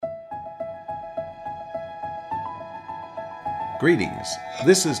Greetings,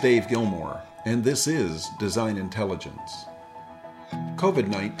 this is Dave Gilmore, and this is Design Intelligence.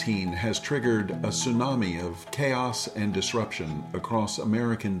 COVID-19 has triggered a tsunami of chaos and disruption across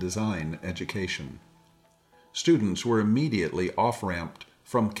American design education. Students were immediately off-ramped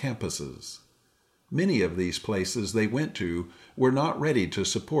from campuses. Many of these places they went to were not ready to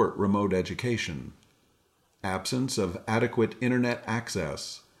support remote education. Absence of adequate internet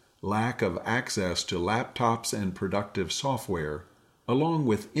access, lack of access to laptops and productive software, along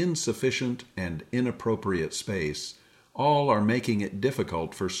with insufficient and inappropriate space, all are making it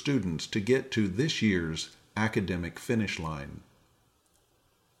difficult for students to get to this year's academic finish line.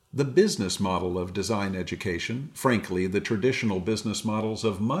 The business model of design education, frankly, the traditional business models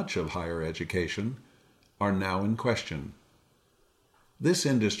of much of higher education, are now in question. This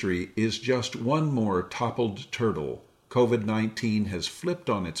industry is just one more toppled turtle COVID-19 has flipped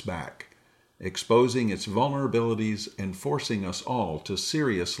on its back, exposing its vulnerabilities and forcing us all to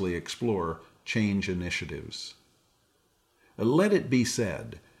seriously explore change initiatives. Let it be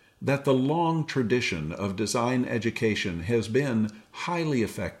said that the long tradition of design education has been highly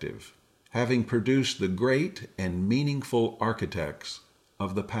effective, having produced the great and meaningful architects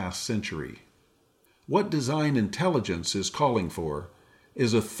of the past century. What Design Intelligence is calling for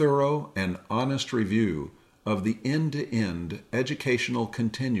is a thorough and honest review of the end-to-end educational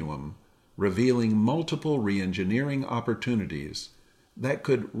continuum, revealing multiple reengineering opportunities that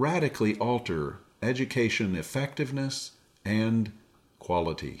could radically alter education effectiveness and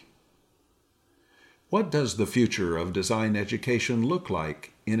quality. What does the future of design education look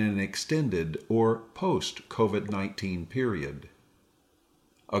like in an extended or post-COVID-19 period?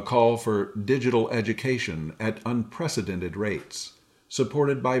 A call for digital education at unprecedented rates,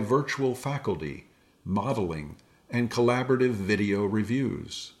 supported by virtual faculty, modeling, and collaborative video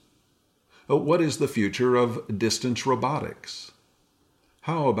reviews. What is the future of distance robotics?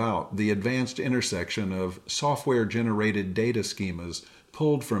 How about the advanced intersection of software-generated data schemas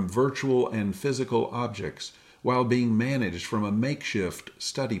pulled from virtual and physical objects while being managed from a makeshift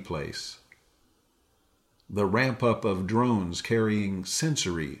study place? The ramp-up of drones carrying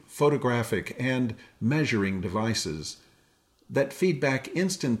sensory, photographic, and measuring devices that feed back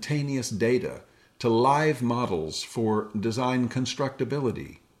instantaneous data to live models for design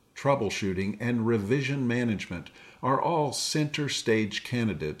constructability, troubleshooting, and revision management are all center stage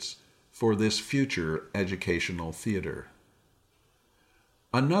candidates for this future educational theater.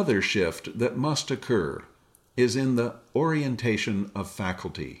 Another shift that must occur is in the orientation of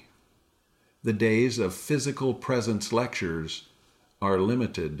faculty. The days of physical presence lectures are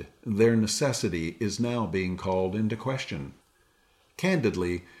limited. Their necessity is now being called into question.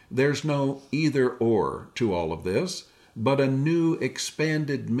 Candidly, there's no either-or to all of this, but a new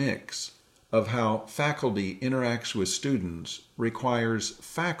expanded mix of how faculty interacts with students requires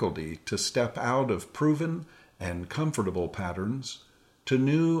faculty to step out of proven and comfortable patterns to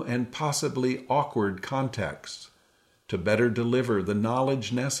new and possibly awkward contexts to better deliver the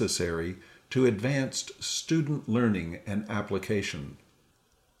knowledge necessary to advanced student learning and application.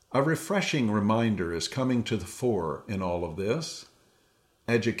 A refreshing reminder is coming to the fore in all of this.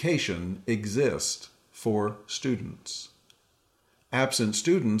 Education exists for students. Absent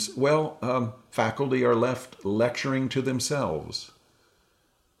students, faculty are left lecturing to themselves.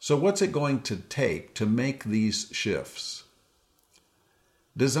 So what's it going to take to make these shifts?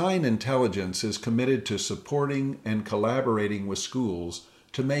 Design Intelligence is committed to supporting and collaborating with schools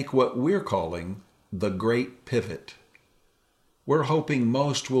to make what we're calling the Great Pivot. We're hoping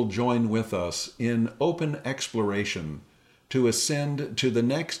most will join with us in open exploration to ascend to the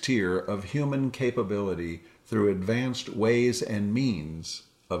next tier of human capability through advanced ways and means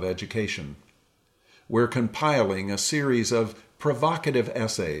of education. We're compiling a series of provocative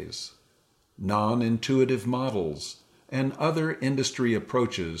essays, non-intuitive models, and other industry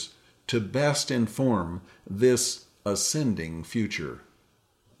approaches to best inform this ascending future.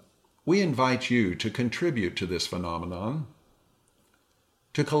 We invite you to contribute to this phenomenon,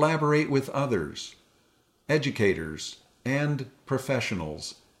 to collaborate with others, educators, and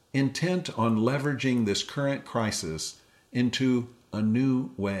professionals intent on leveraging this current crisis into a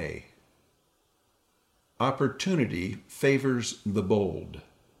new way. Opportunity favors the bold,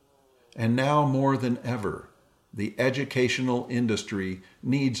 and now more than ever, the educational industry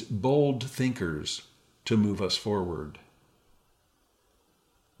needs bold thinkers to move us forward.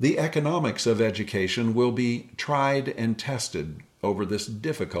 The economics of education will be tried and tested over this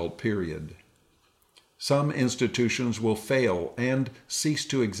difficult period. Some institutions will fail and cease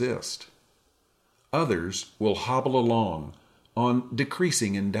to exist. Others will hobble along on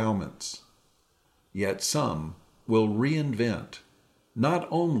decreasing endowments. Yet some will reinvent not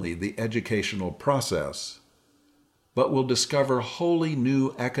only the educational process, but will discover wholly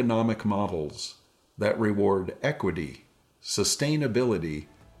new economic models that reward equity, sustainability,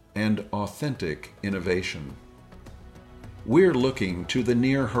 and authentic innovation. We're looking to the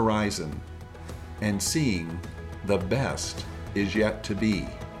near horizon and seeing the best is yet to be.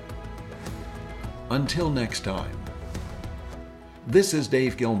 Until next time, this is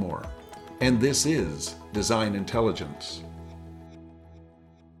Dave Gilmore, and this is Design Intelligence.